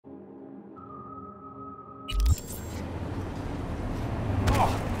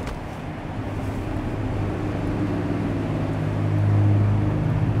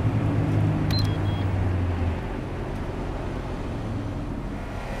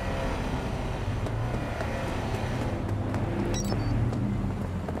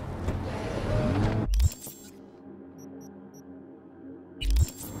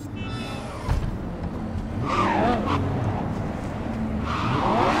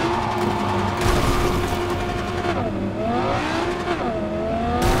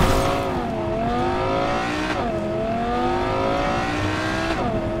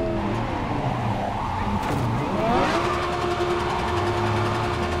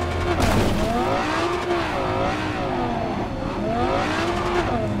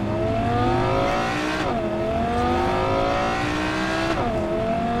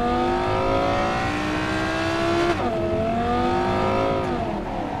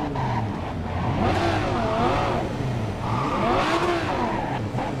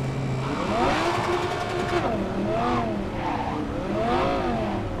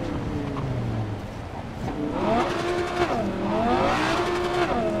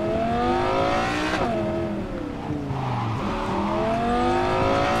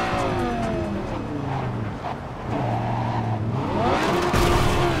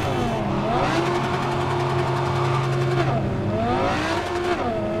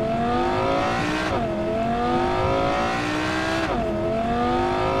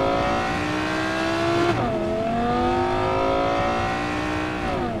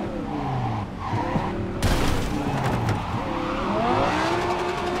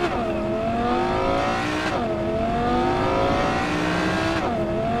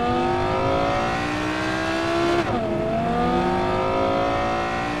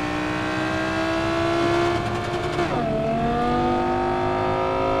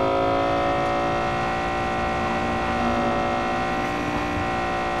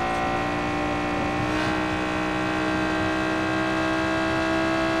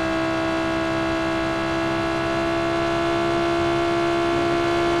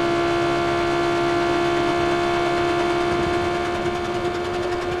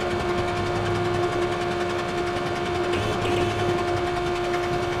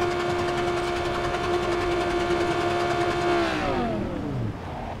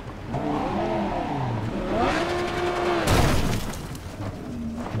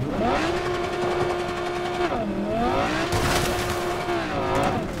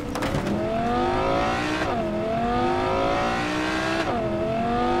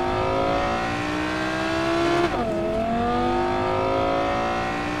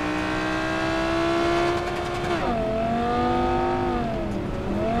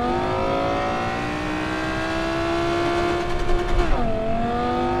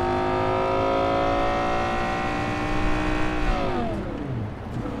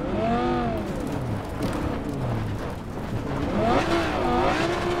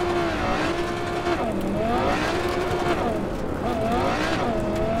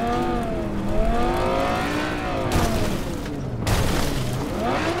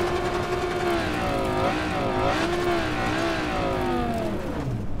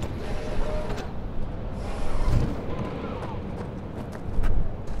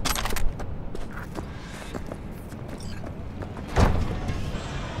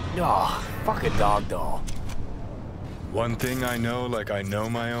Oh, fuck a dog doll. One thing I know like I know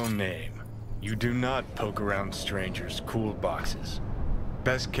my own name. You do not poke around strangers' cool boxes.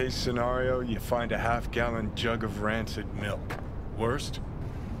 Best case scenario, you find a half-gallon jug of rancid milk. Worst?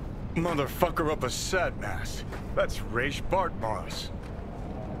 Motherfucker up a sat mast. That's Raish Bartmoss.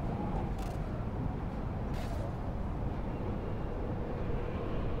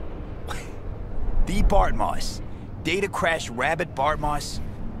 The Bartmoss. Data crash rabbit Bartmoss.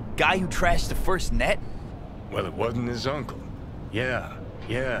 Guy who trashed the first net? Well, it wasn't his uncle. Yeah,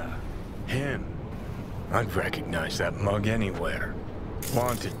 him. I'd recognize that mug anywhere.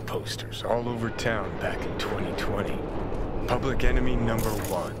 Wanted posters all over town back in 2020. Public enemy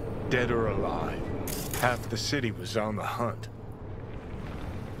 #1, dead or alive. Half the city was on the hunt.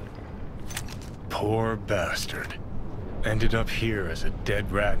 Poor bastard. Ended up here as a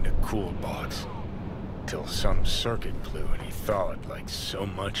dead rat in a cool box. Till some circuit blew and he thawed like so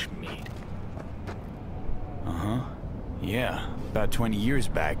much meat. Uh-huh. Yeah, about 20 years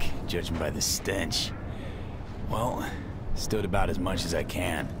back, judging by the stench. Well, stood about as much as I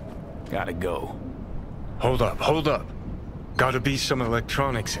can. Gotta go. Hold up. Gotta be some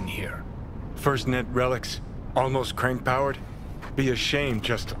electronics in here. First net relics, almost crank-powered. Be a shame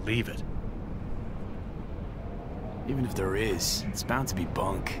just to leave it. Even if there is, it's bound to be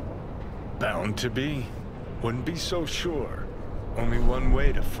bunk. Bound to be? Wouldn't be so sure. Only one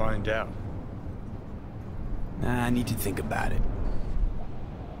way to find out. Nah, I need to think about it.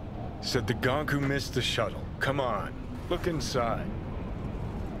 Said the gonk who missed the shuttle. Come on, look inside.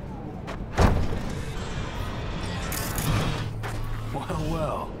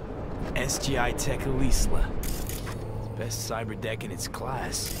 Well. SGI Tech Alisla. Best Cyberdeck in its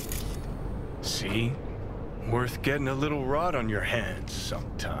class. See? Worth getting a little rot on your hands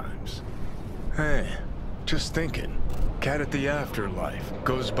sometimes. Hey, just thinking. Cat at the Afterlife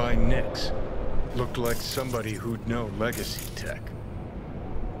goes by Nix. Looked like somebody who'd know legacy tech.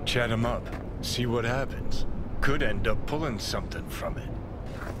 Chat him up, see what happens. Could end up pulling something from it.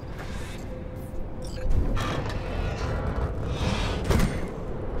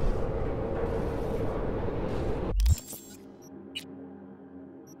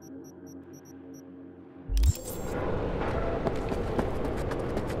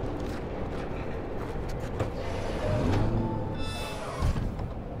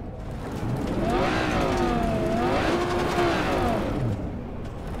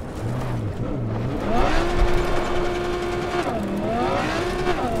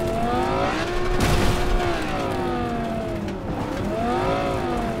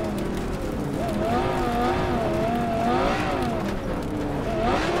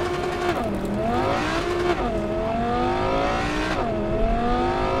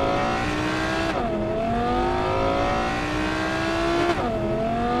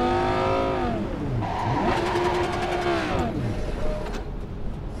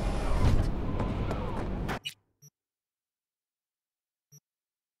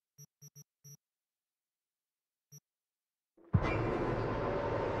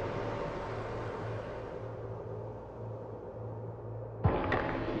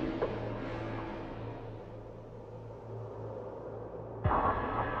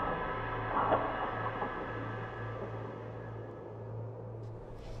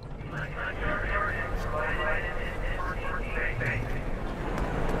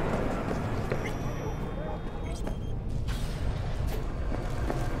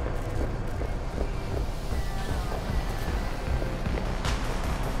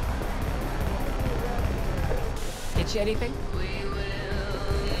 Get you anything?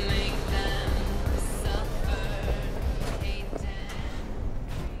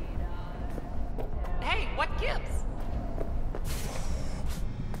 Hey, what gives?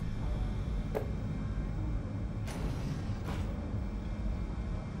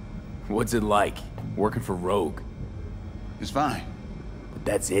 What's it like, working for Rogue? It's fine. But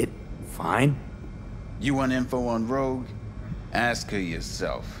that's it? Fine? You want info on Rogue? Ask her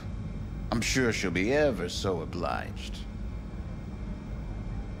yourself. I'm sure she'll be ever so obliged.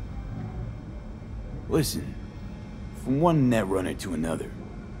 Listen, from one netrunner to another,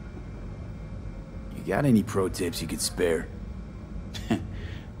 you got any pro tips you could spare?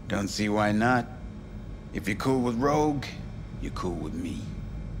 Don't see why not. If you're cool with Rogue, you're cool with me.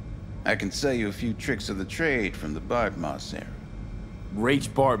 I can sell you a few tricks of the trade from the Bartmoss era. Raish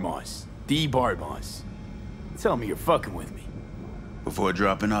Bartmoss. The Bartmoss. Tell me you're fucking with me. Before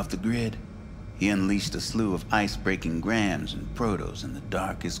dropping off the grid, he unleashed a slew of ice-breaking grams and protos in the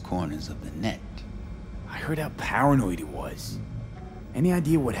darkest corners of the net. I heard how paranoid he was. Any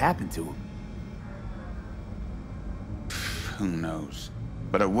idea what happened to him? Who knows?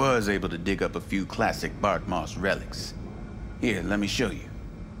 but I was able to dig up a few classic Bart Moss relics. Here, let me show you.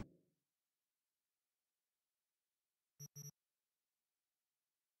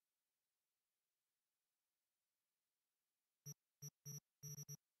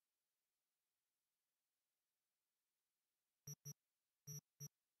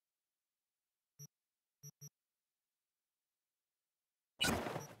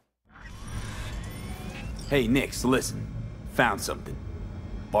 Hey, Nix, listen. Found something.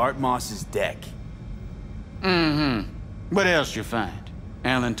 Bart Moss's deck. What else you find?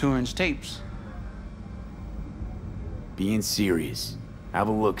 Alan Turing's tapes? Being serious. Have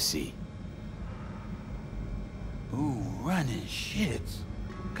a look-see. Ooh, running shits.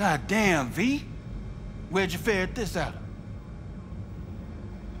 Goddamn, V. Where'd you ferret this out of?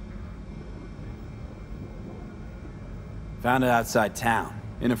 Found it outside town.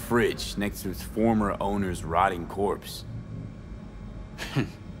 In a fridge, next to its former owner's rotting corpse.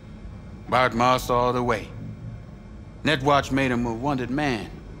 Bart Moss all the way. Netwatch made him a wanted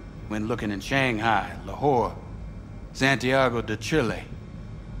man when looking in Shanghai, Lahore, Santiago de Chile.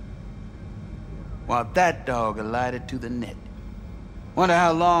 While that dog alighted to the net. Wonder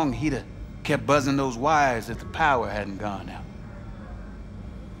how long he'd have kept buzzing those wires if the power hadn't gone out.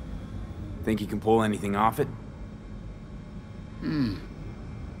 Think you can pull anything off it?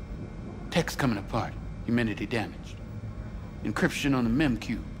 Text coming apart. Humidity damaged. Encryption on the mem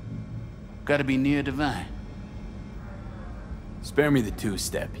cube. Gotta be near divine. Spare me the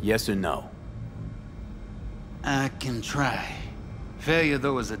two-step, yes or no? I can try. Failure,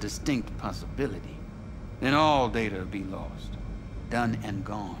 though, is a distinct possibility. Then all data will be lost. Done and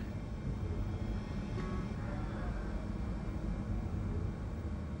gone.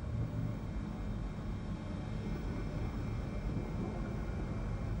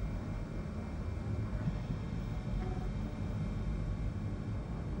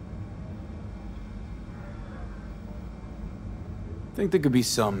 Think there could be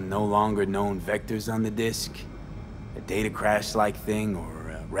some no longer known vectors on the disk? A data crash-like thing,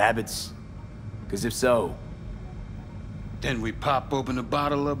 or rabbits? Because if so... Then we pop open a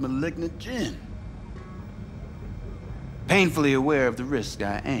bottle of malignant gin. Painfully aware of the risk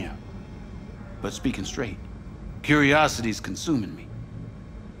I am. But speaking straight, curiosity's consuming me.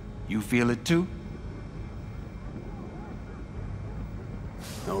 You feel it too?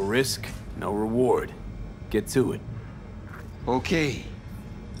 No risk, no reward. Get to it. Okay.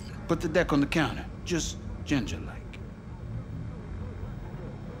 Put the deck on the counter, just ginger-like.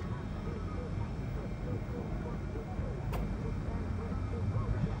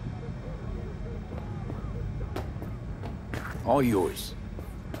 All yours.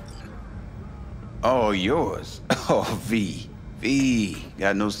 All yours? Oh, V. V.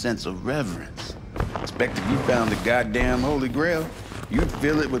 Got no sense of reverence. Expect if you found the goddamn Holy Grail, you'd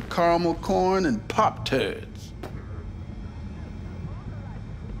fill it with caramel corn and Pop-Tarts.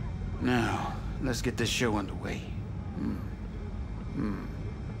 Now, let's get this show underway.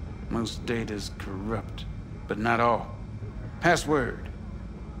 Most data's corrupt, but not all. Password.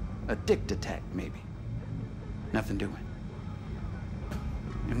 A dict attack, maybe. Nothing doing.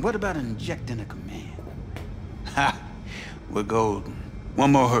 And what about injecting a command? Ha! We're golden.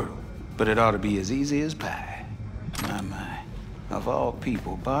 One more hurdle, but it ought to be as easy as pie. My. Of all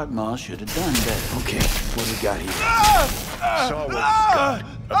people, Bart Moss should have done better. Okay, what do we got here? Saw what we got.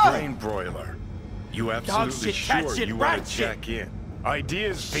 A brain broiler. You absolutely shit, cat sure shit, you rat want to shit. check in?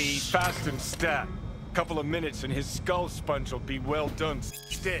 Ideas, V, fast and stat. Couple of minutes and his skull sponge will be well done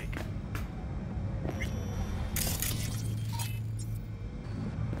steak.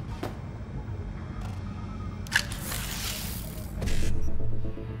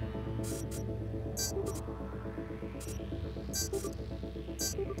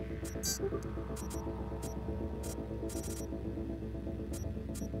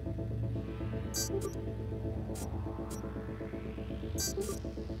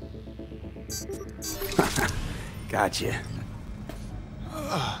 Gotcha.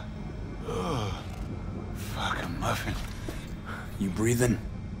 Fuck a muffin. You breathing?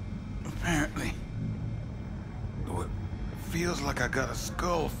 Apparently. Though it feels like I got a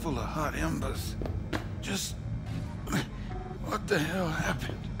skull full of hot embers. Just... what the hell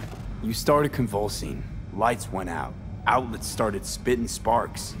happened? You started convulsing. Lights went out. Outlets started spitting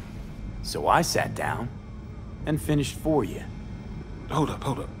sparks. So I sat down and finished for you. Hold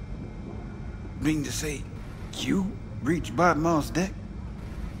up. Mean to say, you reached Bart Moss' deck?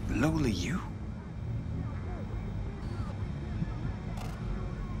 Lowly you?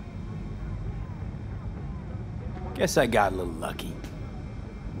 Guess I got a little lucky.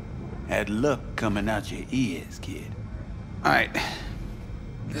 Had luck coming out your ears, kid. All right.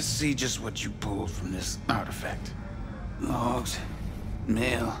 Let's see just what you pulled from this artifact. Logs,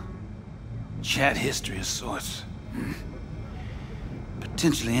 mail, chat history of sorts.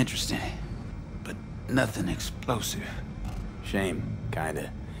 Potentially interesting, but nothing explosive. Shame,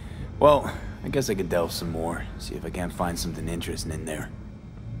 kinda. Well, I guess I could delve some more, see if I can't find something interesting in there.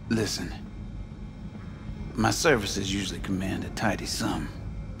 Listen, my services usually command a tidy sum,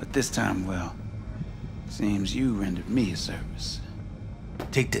 but this time, well, seems you rendered me a service.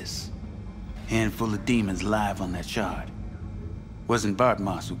 Take this. Handful of demons live on that shard. Wasn't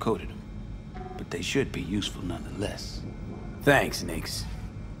Bartmoss who coded them, but they should be useful nonetheless. Thanks, Nix.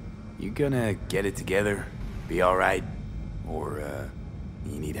 You gonna get it together? Be alright? Or,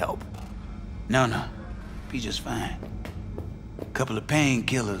 you need help? No. Be just fine. Couple of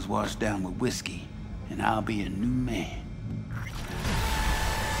painkillers washed down with whiskey, and I'll be a new man.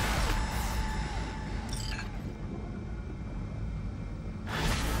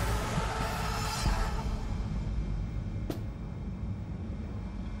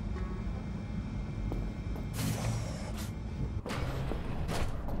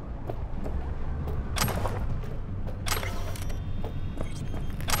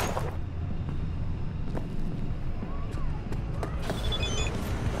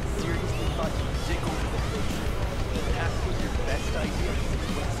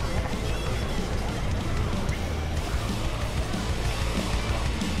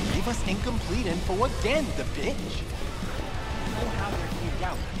 Incomplete info again, the bitch. You know how they're cleared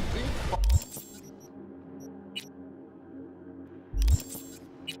out.